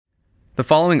The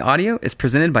following audio is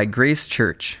presented by Grace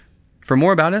Church. For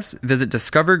more about us, visit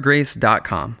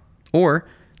discovergrace.com, or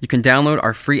you can download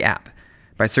our free app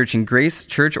by searching Grace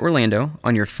Church Orlando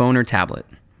on your phone or tablet.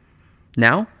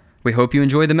 Now, we hope you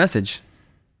enjoy the message.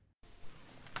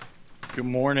 Good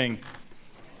morning.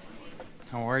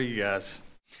 How are you guys?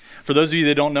 For those of you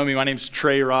that don't know me, my name's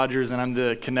Trey Rogers, and I'm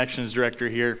the Connections Director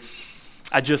here.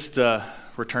 I just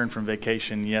returned from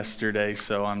vacation yesterday,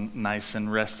 so I'm nice and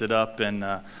rested up,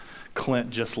 and Clint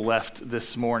just left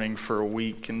this morning for a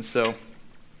week, and so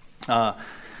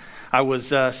I was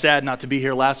sad not to be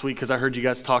here last week because I heard you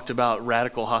guys talked about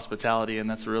radical hospitality, and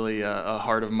that's really a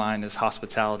heart of mine, is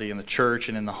hospitality in the church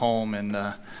and in the home, and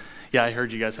I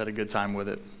heard you guys had a good time with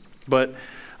it. But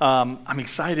I'm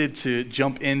excited to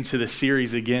jump into the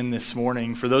series again this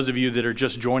morning. For those of you that are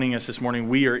just joining us this morning,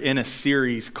 we are in a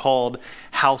series called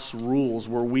House Rules,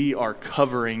 where we are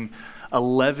covering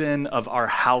 11 of our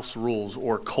house rules,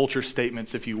 or culture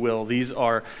statements, if you will. These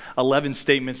are 11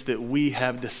 statements that we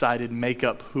have decided make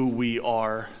up who we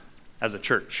are as a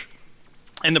church.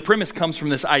 And the premise comes from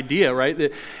this idea, right,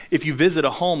 that if you visit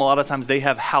a home, a lot of times they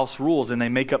have house rules and they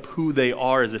make up who they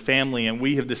are as a family. And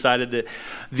we have decided that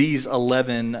these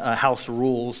 11 house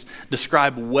rules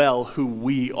describe well who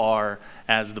we are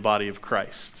as the body of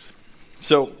Christ.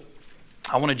 So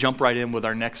I want to jump right in with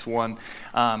our next one,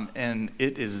 and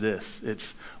it is this.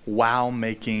 It's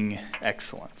wow-making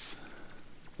excellence.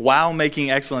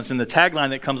 Wow-making excellence, and the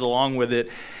tagline that comes along with it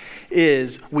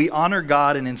is, we honor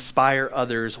God and inspire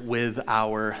others with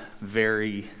our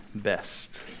very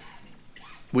best.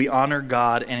 We honor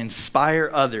God and inspire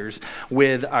others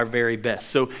with our very best.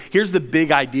 So here's the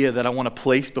big idea that I want to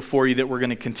place before you that we're going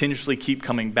to continuously keep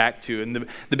coming back to. And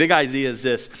the big idea is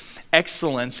this: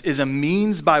 excellence is a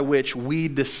means by which we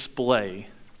display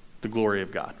the glory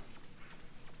of God.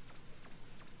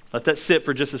 Let that sit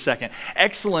for just a second.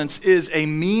 Excellence is a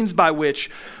means by which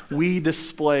we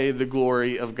display the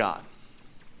glory of God.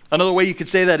 Another way you could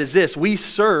say that is this: we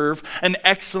serve an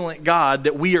excellent God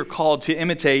that we are called to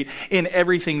imitate in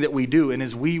everything that we do. And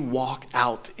as we walk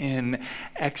out in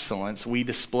excellence, we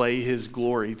display His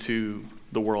glory to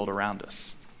the world around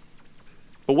us.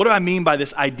 But what do I mean by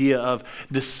this idea of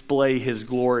display His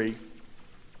glory?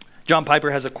 John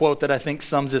Piper has a quote that I think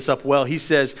sums this up well. He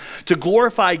says, "To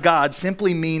glorify God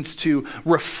simply means to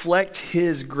reflect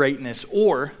His greatness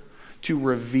or to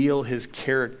reveal His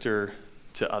character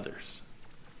to others."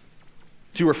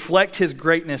 To reflect His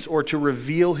greatness or to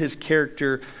reveal His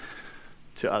character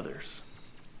to others.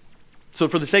 So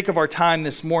for the sake of our time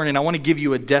this morning, I want to give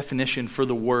you a definition for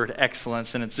the word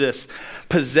excellence, and it's this: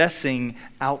 possessing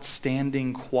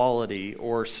outstanding quality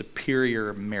or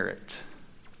superior merit.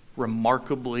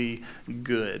 Remarkably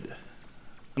good.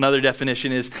 Another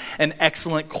definition is an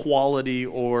excellent quality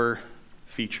or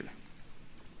feature.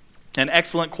 An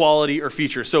excellent quality or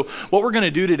feature. So what we're going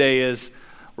to do today is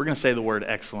we're going to say the word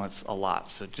excellence a lot,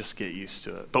 so just get used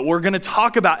to it. But we're going to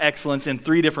talk about excellence in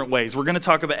three different ways. We're going to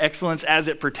talk about excellence as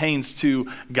it pertains to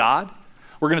God.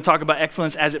 We're going to talk about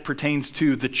excellence as it pertains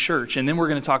to the church. And then we're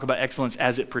going to talk about excellence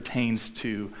as it pertains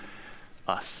to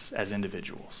us as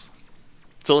individuals.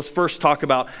 So let's first talk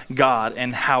about God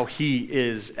and how He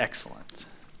is excellent.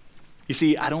 You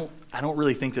see, I don't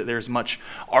really think that there's much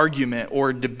argument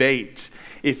or debate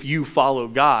if you follow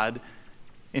God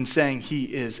in saying He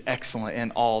is excellent in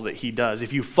all that He does.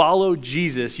 If you follow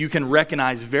Jesus, you can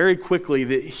recognize very quickly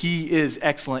that He is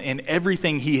excellent in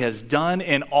everything He has done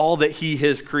and all that He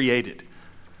has created.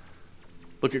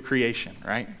 Look at creation,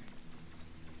 right?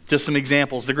 Just some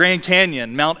examples: the Grand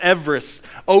Canyon, Mount Everest,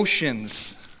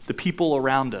 oceans, the people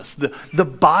around us, the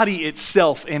body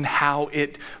itself and how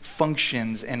it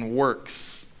functions and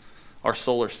works, our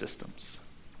solar systems.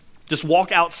 Just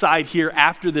walk outside here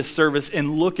after this service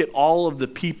and look at all of the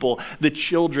people, the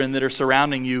children that are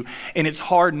surrounding you, and it's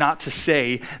hard not to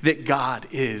say that God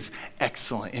is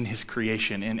excellent in His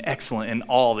creation and excellent in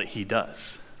all that He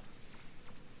does.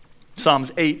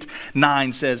 Psalms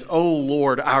 8:9 says, "O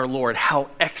Lord, our Lord, how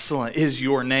excellent is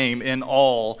your name in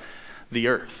all the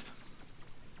earth."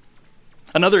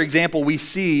 Another example we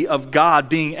see of God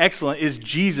being excellent is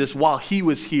Jesus while He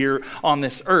was here on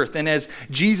this earth. And as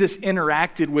Jesus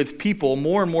interacted with people,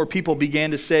 more and more people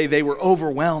began to say they were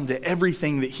overwhelmed at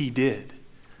everything that He did.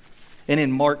 And in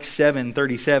Mark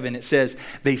 7:37, it says,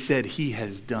 they said, "He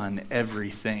has done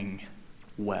everything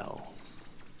well."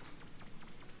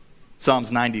 Psalms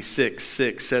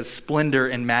 96:6 says, "Splendor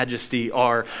and majesty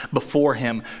are before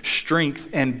Him. Strength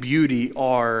and beauty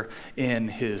are in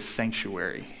His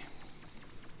sanctuary."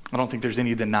 I don't think there's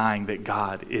any denying that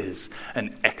God is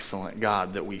an excellent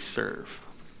God that we serve.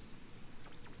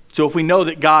 So if we know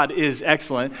that God is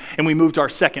excellent, and we move to our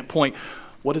second point,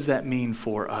 what does that mean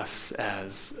for us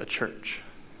as a church?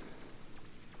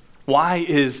 Why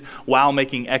is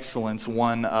wow-making excellence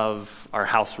one of our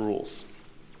house rules?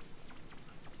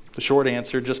 The short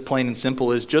answer, just plain and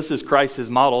simple, is just as Christ has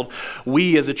modeled,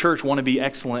 we as a church want to be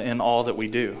excellent in all that we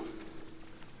do.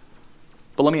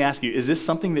 But let me ask you, is this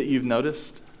something that you've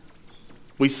noticed?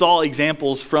 We saw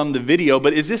examples from the video,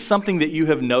 but is this something that you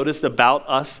have noticed about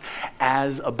us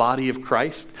as a body of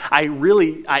Christ?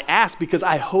 I ask because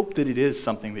I hope that it is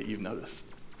something that you've noticed.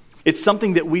 It's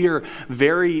something that we are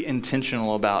very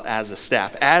intentional about as a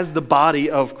staff. As the body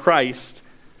of Christ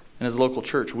and as a local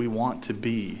church, we want to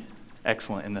be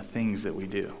excellent in the things that we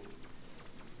do.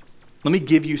 Let me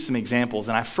give you some examples,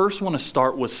 and I first want to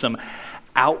start with some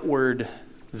outward,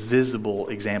 visible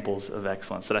examples of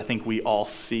excellence that I think we all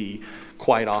see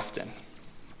quite often.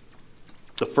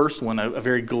 The first one, a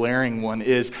very glaring one,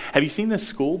 is, have you seen this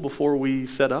school before we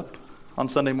set up on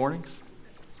Sunday mornings?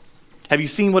 Have you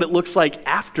seen what it looks like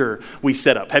after we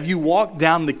set up? Have you walked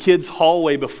down the kids'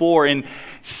 hallway before and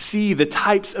see the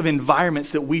types of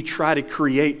environments that we try to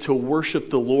create to worship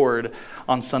the Lord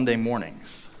on Sunday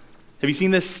mornings? Have you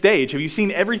seen this stage? Have you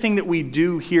seen everything that we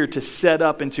do here to set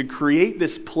up and to create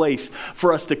this place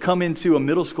for us to come into a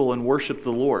middle school and worship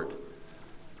the Lord?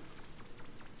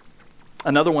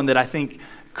 Another one that I think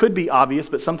could be obvious,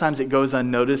 but sometimes it goes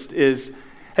unnoticed, is,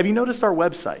 have you noticed our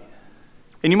website?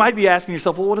 And you might be asking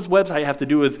yourself, well, what does website have to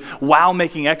do with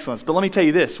wow-making excellence? But let me tell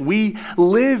you this. We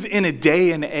live in a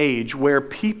day and age where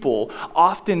people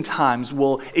oftentimes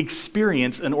will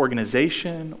experience an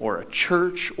organization or a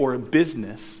church or a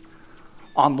business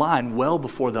online well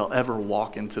before they'll ever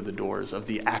walk into the doors of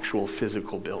the actual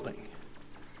physical building.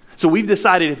 So we've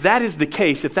decided if that is the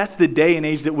case, if that's the day and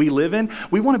age that we live in,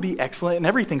 we want to be excellent in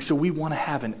everything. So we want to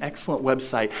have an excellent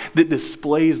website that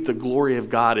displays the glory of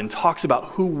God and talks about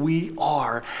who we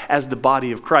are as the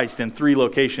body of Christ in 3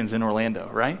 locations in Orlando,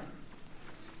 right?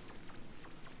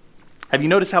 Have you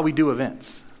noticed how we do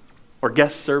events or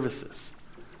guest services?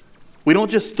 We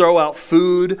don't just throw out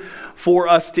food for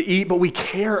us to eat, but we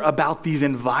care about these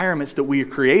environments that we are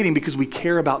creating because we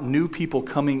care about new people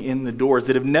coming in the doors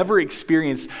that have never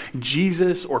experienced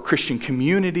Jesus or Christian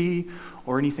community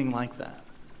or anything like that.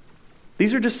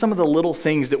 These are just some of the little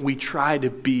things that we try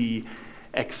to be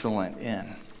excellent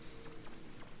in.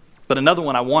 But another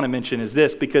one I want to mention is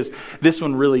this, because this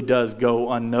one really does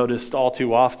go unnoticed all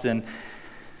too often.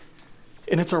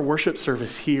 And it's our worship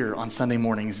service here on Sunday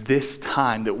mornings, this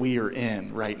time that we are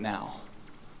in right now.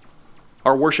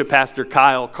 Our worship pastor,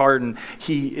 Kyle Carden,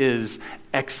 he is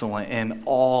excellent in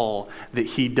all that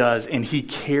he does and he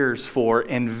cares for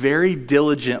and very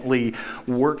diligently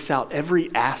works out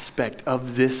every aspect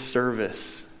of this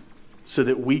service so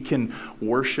that we can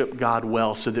worship God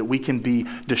well, so that we can be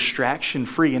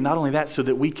distraction-free, and not only that, so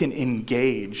that we can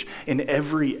engage in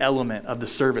every element of the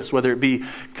service, whether it be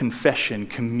confession,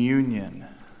 communion,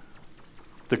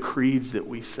 the creeds that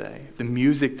we say, the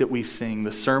music that we sing,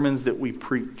 the sermons that we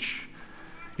preach.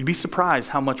 You'd be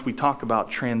surprised how much we talk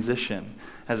about transition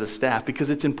as a staff because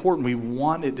it's important. We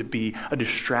want it to be a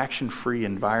distraction-free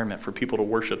environment for people to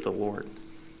worship the Lord.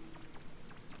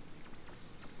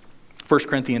 1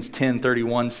 Corinthians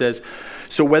 10:31 says,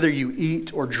 "So whether you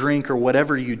eat or drink or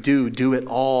whatever you do, do it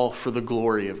all for the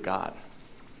glory of God."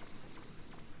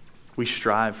 We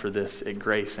strive for this at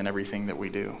Grace in everything that we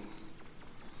do.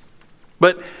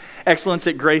 But excellence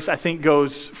at Grace, I think,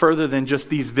 goes further than just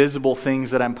these visible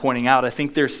things that I'm pointing out. I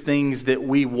think there's things that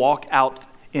we walk out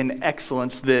in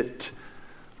excellence that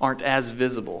aren't as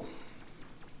visible.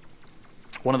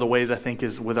 One of the ways, I think,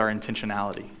 is with our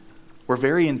intentionality. We're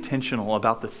very intentional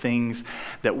about the things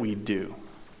that we do.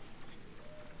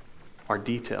 Our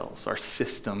details, our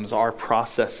systems, our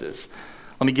processes.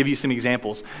 Let me give you some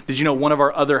examples. Did you know one of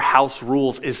our other house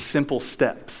rules is simple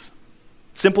steps?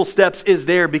 Simple steps is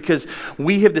there because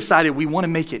we have decided we want to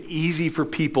make it easy for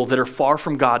people that are far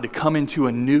from God to come into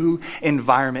a new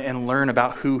environment and learn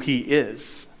about who He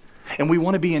is. And we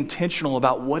want to be intentional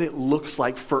about what it looks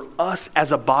like for us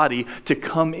as a body to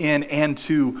come in and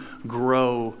to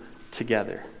grow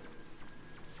together.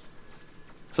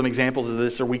 Some examples of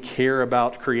this are we care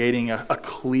about creating a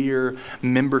clear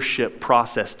membership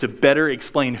process to better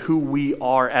explain who we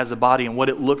are as a body and what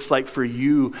it looks like for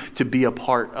you to be a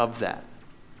part of that.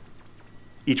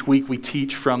 Each week we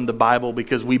teach from the Bible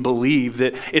because we believe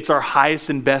that it's our highest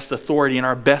and best authority and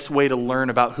our best way to learn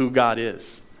about who God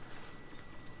is.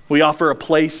 We offer a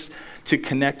place to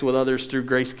connect with others through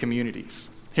Grace communities.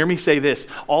 Hear me say this.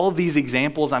 All of these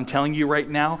examples I'm telling you right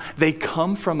now, they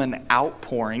come from an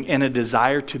outpouring and a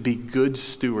desire to be good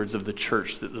stewards of the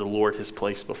church that the Lord has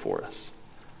placed before us.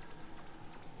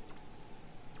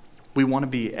 We want to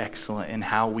be excellent in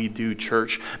how we do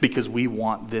church because we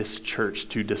want this church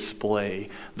to display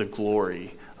the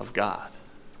glory of God.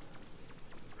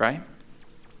 Right?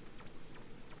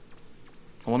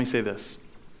 Well, let me say this.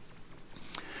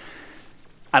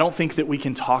 I don't think that we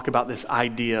can talk about this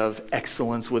idea of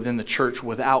excellence within the church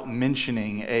without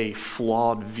mentioning a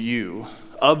flawed view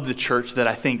of the church that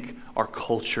I think our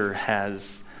culture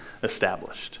has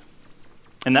established.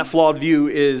 And that flawed view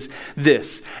is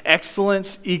this: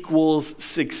 excellence equals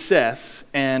success,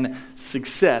 and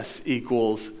success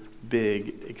equals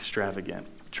big, extravagant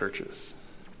churches.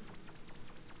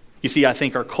 You see, I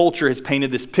think our culture has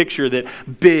painted this picture that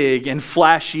big and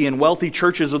flashy and wealthy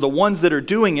churches are the ones that are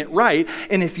doing it right,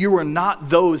 and if you are not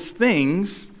those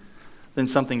things, then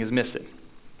something is missing.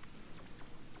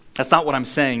 That's not what I'm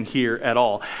saying here at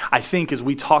all. I think as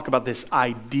we talk about this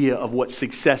idea of what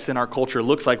success in our culture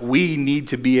looks like, we need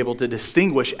to be able to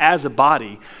distinguish as a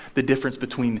body the difference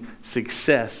between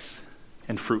success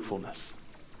and fruitfulness.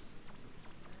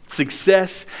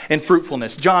 Success and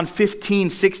fruitfulness. John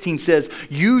 15:16 says,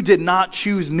 "You did not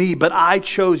choose me, but I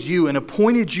chose you and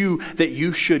appointed you that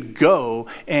you should go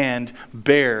and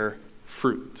bear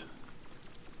fruit."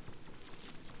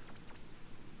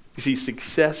 You see,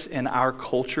 success in our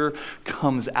culture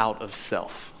comes out of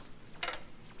self.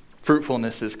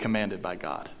 Fruitfulness is commanded by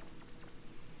God.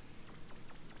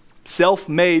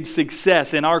 Self-made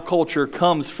success in our culture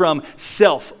comes from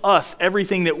self, us,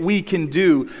 everything that we can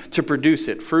do to produce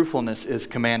it. Fruitfulness is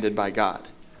commanded by God.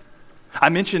 I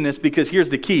mention this because here's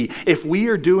the key. If we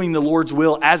are doing the Lord's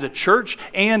will as a church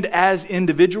and as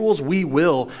individuals, we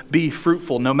will be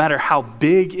fruitful, no matter how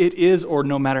big it is or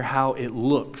no matter how it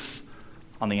looks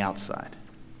on the outside.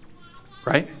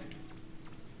 Right?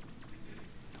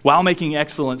 While making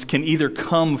excellence can either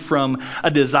come from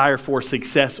a desire for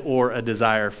success or a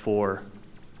desire for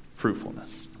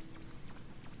fruitfulness.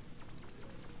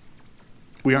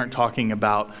 We aren't talking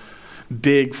about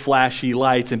big flashy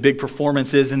lights and big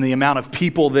performances and the amount of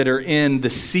people that are in the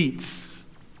seats.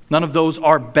 None of those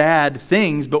are bad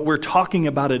things, but we're talking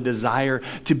about a desire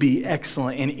to be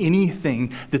excellent in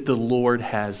anything that the Lord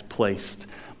has placed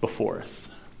before us.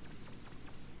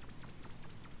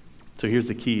 So here's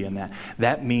the key in that.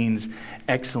 That means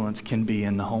excellence can be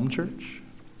in the home church,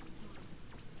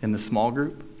 in the small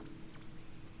group,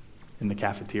 in the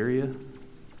cafeteria,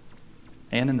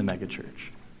 and in the megachurch.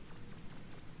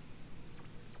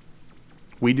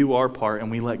 We do our part and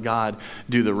we let God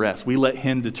do the rest. We let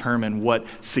Him determine what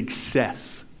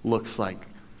success looks like,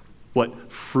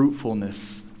 what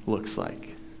fruitfulness looks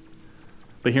like.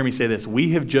 But hear me say this.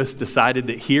 We have just decided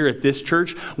that here at this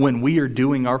church, when we are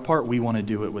doing our part, we want to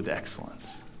do it with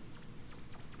excellence.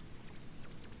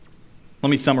 Let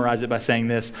me summarize it by saying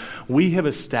this. We have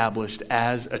established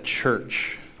as a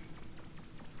church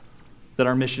that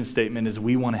our mission statement is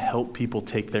we want to help people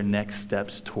take their next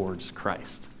steps towards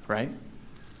Christ, right?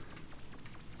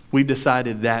 We've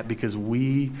decided that because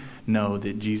we know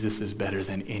that Jesus is better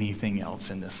than anything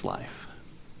else in this life.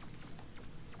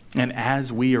 And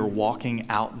as we are walking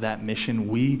out that mission,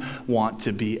 we want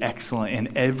to be excellent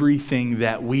in everything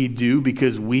that we do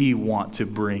because we want to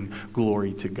bring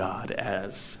glory to God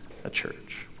as a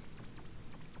church.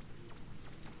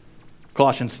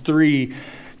 Colossians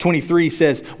 3:23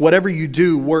 says, "Whatever you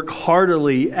do, work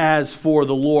heartily as for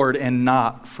the Lord and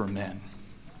not for men."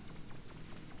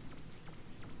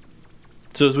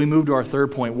 So as we move to our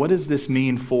third point, what does this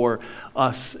mean for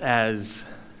us as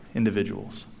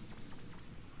individuals?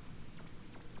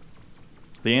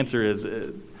 The answer is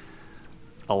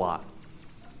a lot.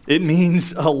 It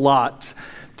means a lot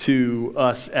to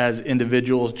us as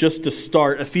individuals. Just to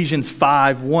start, Ephesians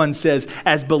 5:1 says,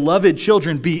 "As beloved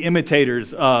children, be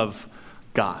imitators of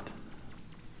God."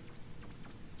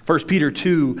 1 Peter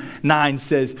 2:9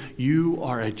 says, "You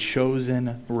are a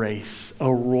chosen race,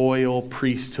 a royal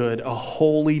priesthood, a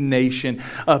holy nation,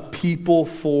 a people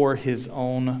for His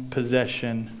own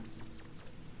possession,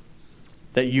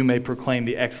 that you may proclaim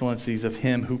the excellencies of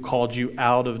Him who called you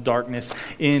out of darkness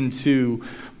into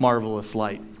marvelous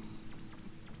light."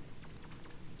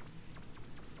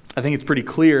 I think it's pretty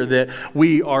clear that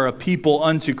we are a people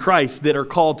unto Christ that are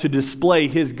called to display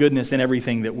His goodness in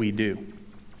everything that we do.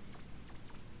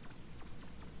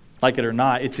 Like it or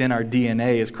not, it's in our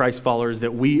DNA as Christ followers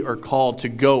that we are called to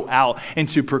go out and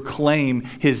to proclaim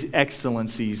His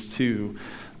excellencies to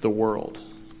the world.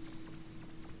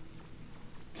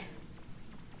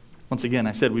 Once again,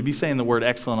 I said we'd be saying the word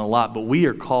excellent a lot, but we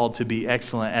are called to be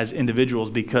excellent as individuals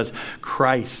because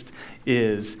Christ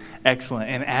is excellent.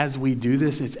 And as we do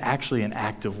this, it's actually an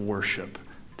act of worship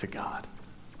to God.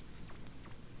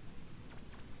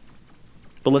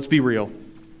 But let's be real.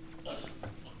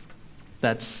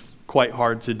 That's quite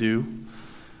hard to do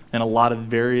in a lot of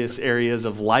various areas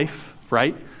of life,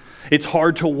 right? It's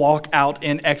hard to walk out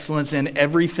in excellence in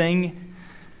everything.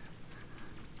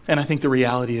 And I think the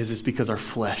reality is it's because our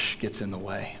flesh gets in the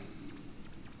way.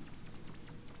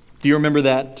 Do you remember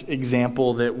that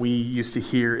example that we used to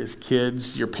hear as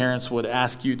kids? Your parents would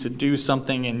ask you to do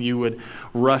something and you would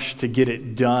rush to get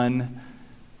it done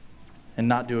and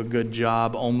not do a good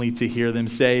job, only to hear them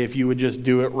say, if you would just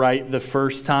do it right the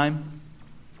first time.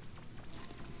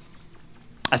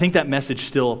 I think that message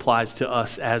still applies to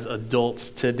us as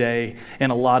adults today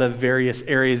in a lot of various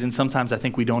areas, and sometimes I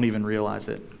think we don't even realize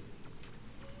it.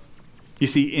 You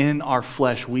see, in our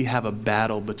flesh, we have a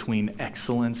battle between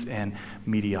excellence and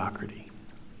mediocrity.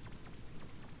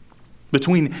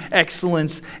 Between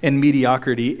excellence and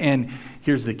mediocrity. And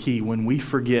here's the key. When we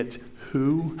forget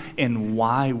who and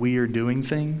why we are doing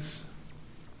things,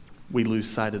 we lose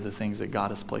sight of the things that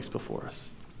God has placed before us.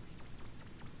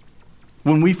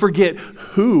 When we forget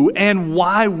who and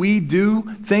why we do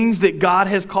things that God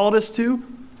has called us to,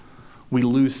 we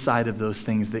lose sight of those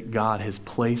things that God has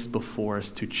placed before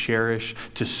us to cherish,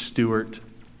 to steward,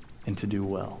 and to do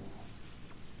well.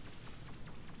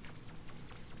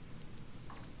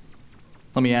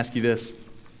 Let me ask you this.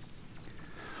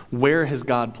 Where has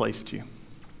God placed you?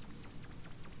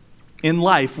 In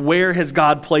life, where has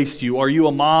God placed you? Are you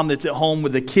a mom that's at home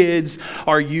with the kids?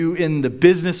 Are you in the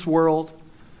business world?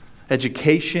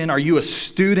 Education? Are you a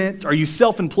student? Are you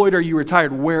self-employed? Are you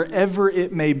retired? Wherever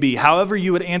it may be. However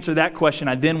you would answer that question,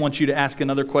 I then want you to ask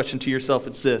another question to yourself.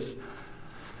 It's this.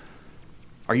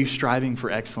 Are you striving for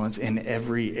excellence in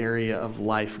every area of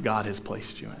life God has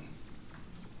placed you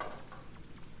in?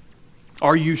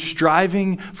 Are you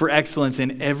striving for excellence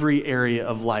in every area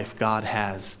of life God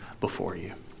has before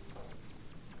you?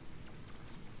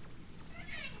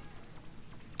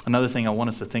 Another thing I want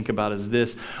us to think about is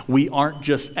this. We aren't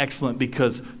just excellent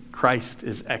because Christ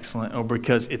is excellent or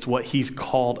because it's what He's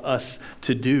called us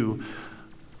to do.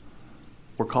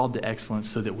 We're called to excellence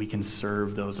so that we can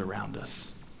serve those around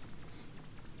us.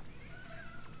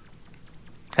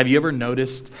 Have you ever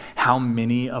noticed how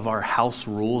many of our house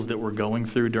rules that we're going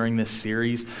through during this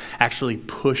series actually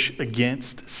push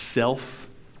against self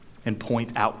and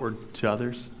point outward to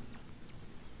others?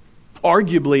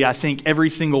 Arguably, I think every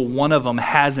single one of them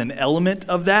has an element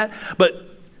of that,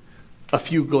 but a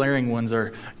few glaring ones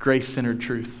are grace-centered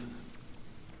truth,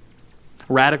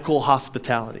 radical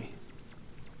hospitality,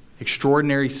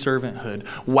 extraordinary servanthood,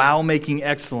 wow-making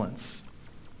excellence,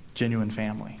 genuine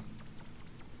family.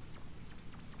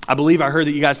 I believe I heard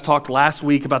that you guys talked last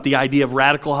week about the idea of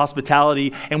radical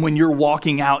hospitality, and when you're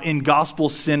walking out in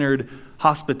gospel-centered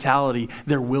hospitality,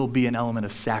 there will be an element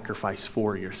of sacrifice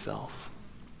for yourself.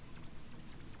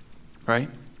 Right?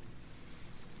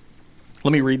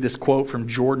 Let me read this quote from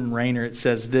Jordan Rayner. It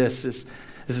says this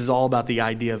is all about the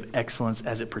idea of excellence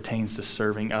as it pertains to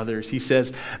serving others. He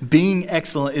says, being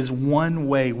excellent is one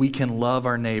way we can love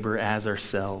our neighbor as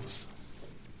ourselves.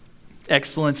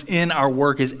 Excellence in our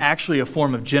work is actually a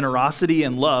form of generosity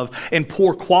and love, and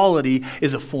poor quality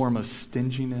is a form of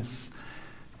stinginess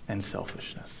and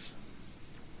selfishness.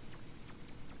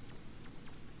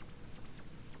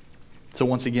 So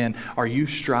once again, are you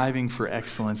striving for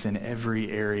excellence in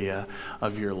every area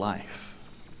of your life?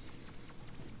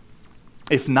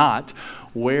 If not,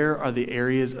 where are the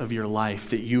areas of your life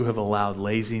that you have allowed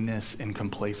laziness and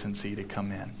complacency to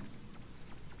come in?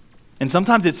 And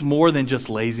sometimes it's more than just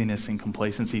laziness and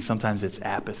complacency. Sometimes it's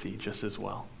apathy just as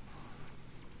well.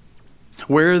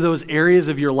 Where are those areas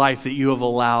of your life that you have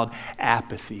allowed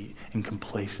apathy and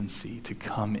complacency to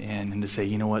come in and to say,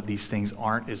 you know what, these things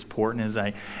aren't as important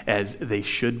as they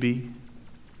should be?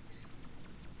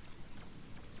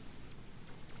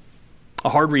 A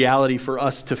hard reality for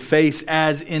us to face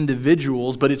as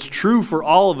individuals, but it's true for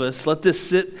all of us. Let this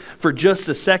sit for just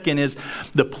a second. Is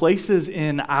the places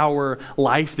in our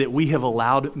life that we have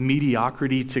allowed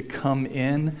mediocrity to come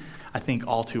in, I think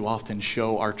all too often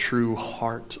show our true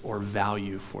heart or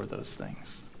value for those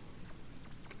things.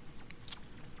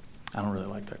 I don't really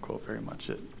like that quote very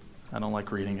much. I don't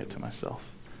like reading it to myself.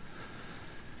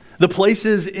 The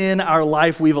places in our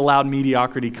life we've allowed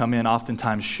mediocrity come in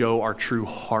oftentimes show our true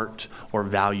heart or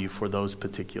value for those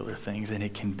particular things, and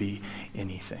it can be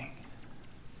anything.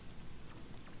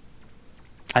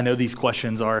 I know these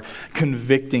questions are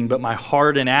convicting, but my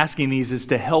heart in asking these is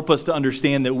to help us to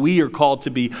understand that we are called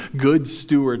to be good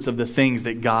stewards of the things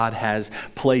that God has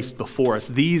placed before us.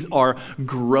 These are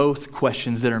growth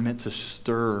questions that are meant to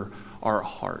stir our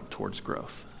heart towards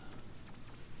growth.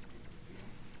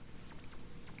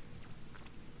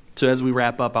 So as we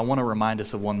wrap up, I want to remind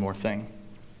us of one more thing.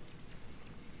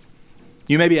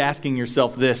 You may be asking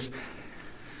yourself this: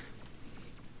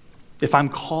 if I'm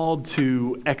called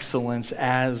to excellence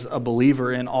as a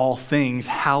believer in all things,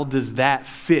 how does that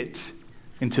fit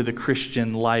into the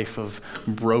Christian life of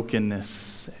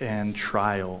brokenness and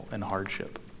trial and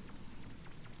hardship?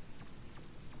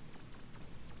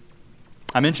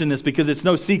 I mention this because it's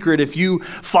no secret, if you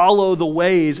follow the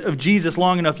ways of Jesus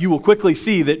long enough, you will quickly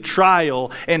see that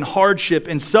trial and hardship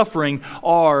and suffering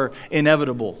are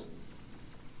inevitable.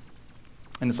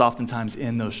 And it's oftentimes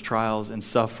in those trials and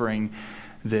suffering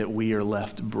that we are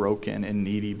left broken and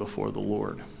needy before the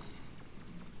Lord.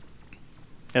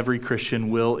 Every Christian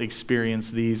will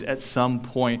experience these at some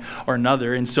point or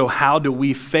another. And so how do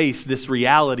we face this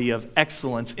reality of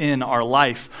excellence in our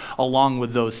life along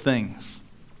with those things?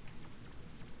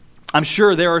 I'm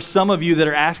sure there are some of you that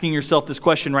are asking yourself this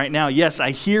question right now. Yes,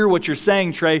 I hear what you're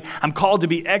saying, Trey. I'm called to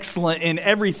be excellent in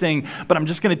everything, but I'm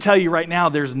just going to tell you right now,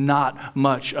 there's not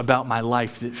much about my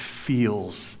life that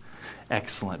feels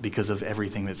excellent because of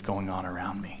everything that's going on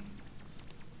around me.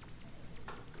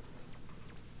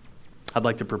 I'd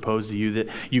like to propose to you that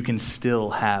you can still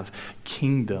have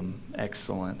kingdom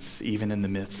excellence even in the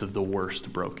midst of the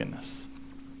worst brokenness.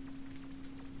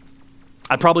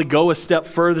 I'd probably go a step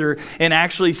further and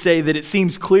actually say that it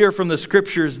seems clear from the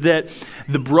scriptures that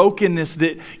the brokenness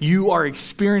that you are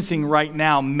experiencing right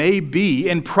now may be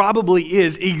and probably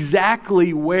is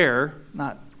exactly where,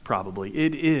 not probably,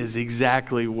 it is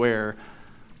exactly where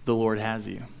the Lord has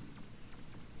you.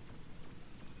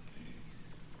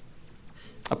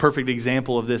 A perfect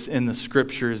example of this in the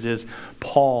scriptures is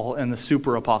Paul and the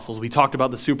super apostles. We talked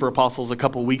about the super apostles a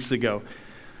couple weeks ago.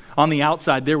 On the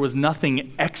outside, there was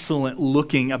nothing excellent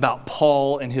looking about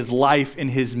Paul and his life and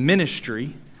his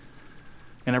ministry.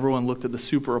 And everyone looked at the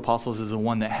super apostles as the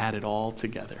one that had it all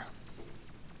together.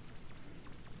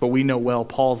 But we know well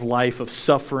Paul's life of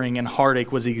suffering and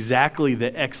heartache was exactly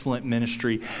the excellent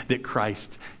ministry that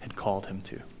Christ had called him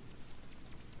to.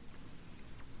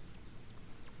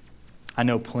 I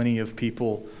know plenty of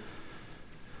people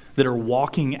that are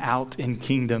walking out in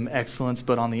kingdom excellence,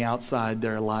 but on the outside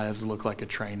their lives look like a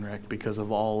train wreck because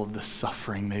of all of the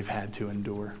suffering they've had to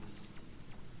endure.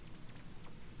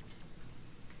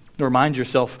 Remind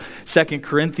yourself, 2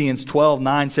 Corinthians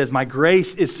 12:9 says, "My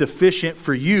grace is sufficient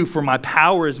for you, for my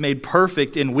power is made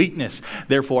perfect in weakness.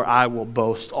 Therefore I will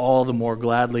boast all the more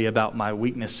gladly about my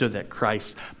weakness, so that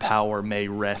Christ's power may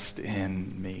rest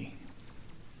in me."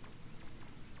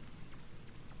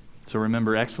 So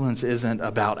remember, excellence isn't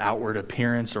about outward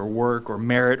appearance or work or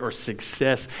merit or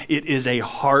success. It is a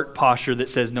heart posture that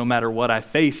says, no matter what I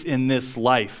face in this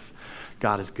life,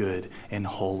 God is good and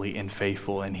holy and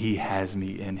faithful, and He has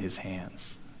me in His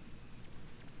hands.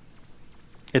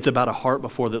 It's about a heart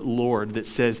before the Lord that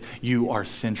says, you are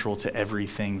central to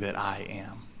everything that I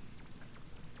am.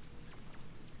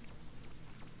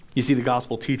 You see, the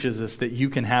gospel teaches us that you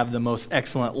can have the most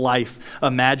excellent life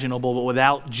imaginable, but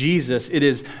without Jesus, it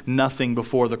is nothing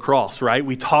before the cross, right?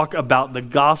 We talk about the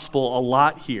gospel a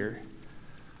lot here.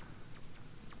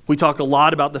 We talk a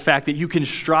lot about the fact that you can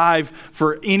strive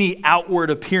for any outward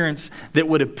appearance that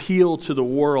would appeal to the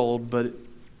world, but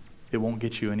it won't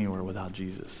get you anywhere without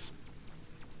Jesus.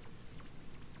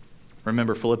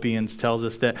 Remember, Philippians tells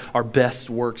us that our best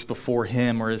works before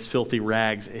Him are as filthy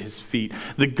rags at His feet.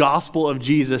 The gospel of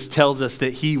Jesus tells us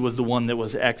that He was the one that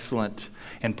was excellent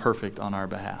and perfect on our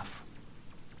behalf.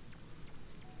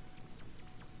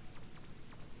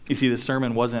 You see, this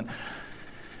sermon was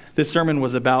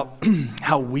about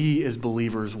how we as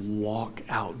believers walk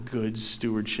out good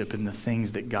stewardship in the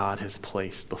things that God has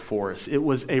placed before us. It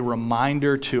was a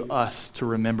reminder to us to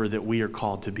remember that we are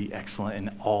called to be excellent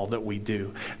in all that we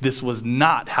do. This was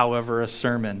not, however, a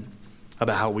sermon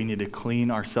about how we need to clean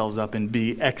ourselves up and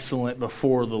be excellent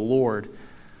before the Lord,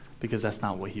 because that's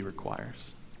not what He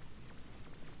requires.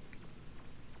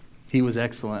 He was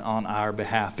excellent on our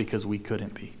behalf because we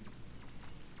couldn't be.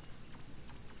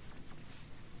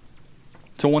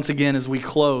 So once again, as we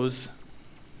close,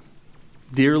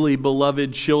 dearly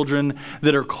beloved children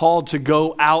that are called to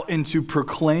go out and to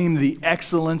proclaim the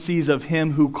excellencies of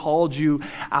Him who called you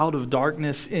out of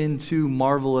darkness into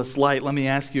marvelous light, let me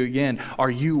ask you again,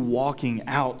 are you walking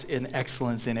out in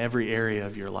excellence in every area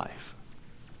of your life?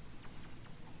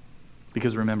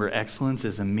 Because remember, excellence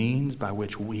is a means by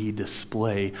which we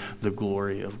display the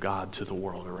glory of God to the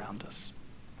world around us.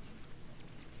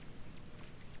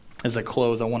 As I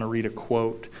close, I want to read a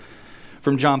quote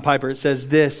from John Piper. It says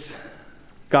this: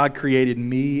 God created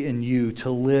me and you to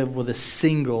live with a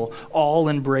single,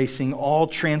 all-embracing,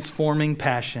 all-transforming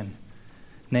passion,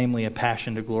 namely a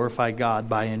passion to glorify God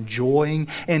by enjoying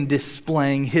and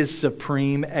displaying his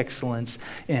supreme excellence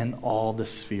in all the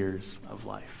spheres of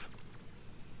life.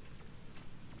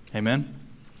 Amen?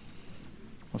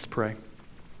 Let's pray.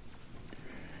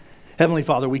 Heavenly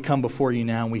Father, we come before you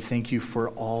now and we thank you for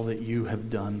all that you have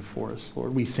done for us,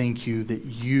 Lord. We thank you that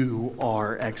you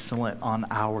are excellent on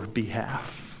our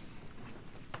behalf.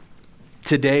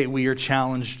 Today we are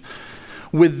challenged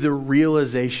with the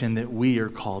realization that we are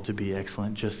called to be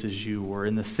excellent just as you were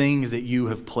in the things that you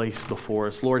have placed before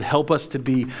us. Lord, help us to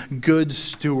be good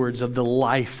stewards of the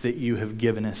life that you have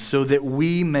given us so that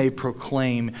we may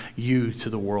proclaim you to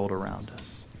the world around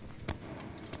us.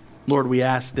 Lord, we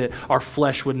ask that our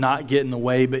flesh would not get in the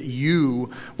way, but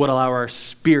you would allow our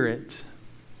spirit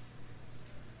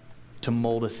to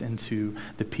mold us into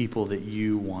the people that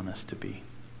you want us to be.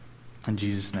 In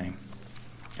Jesus' name,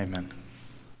 amen.